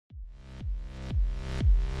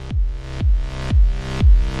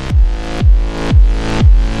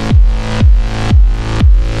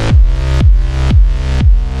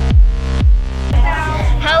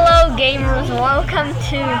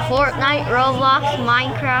to Fortnite, Roblox,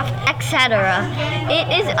 Minecraft, etc.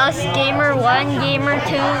 It is us Gamer 1, Gamer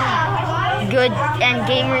 2, Good, and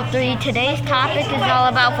Gamer 3. Today's topic is all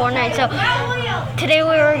about Fortnite, so today we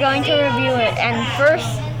were going to review it. And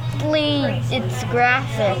firstly, it's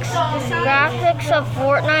graphics. Graphics of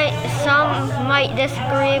Fortnite, some might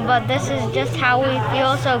disagree, but this is just how we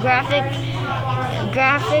feel. So graphic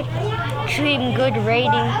treat good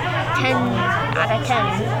rating, 10 out of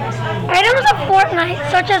 10. Items of Fortnite,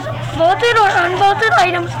 such as bolted or unbolted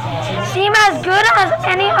items, seem as good as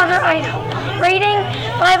any other item. Rating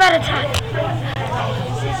 5 out of 10.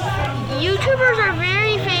 YouTubers are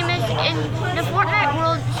very famous in the Fortnite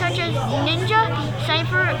world, such as Ninja,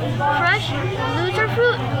 Cypher, Fresh,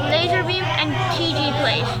 Loserfruit, Laserbeam, and TG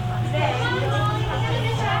Plays.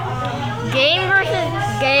 Game versus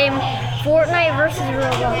game, Fortnite versus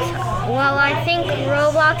Roblox. Well, I think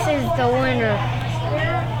Roblox is the winner.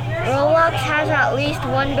 Roblox has at least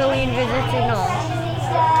 1 billion visits in all.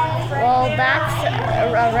 Well, that's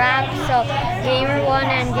a wrap. So Gamer 1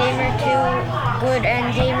 and Gamer 2, Good,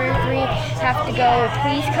 and Gamer 3 have to go.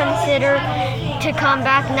 Please consider to come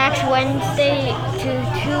back next Wednesday to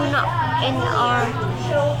tune in our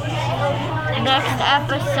next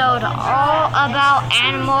episode all about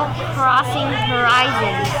Animal Crossing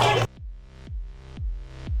Horizons.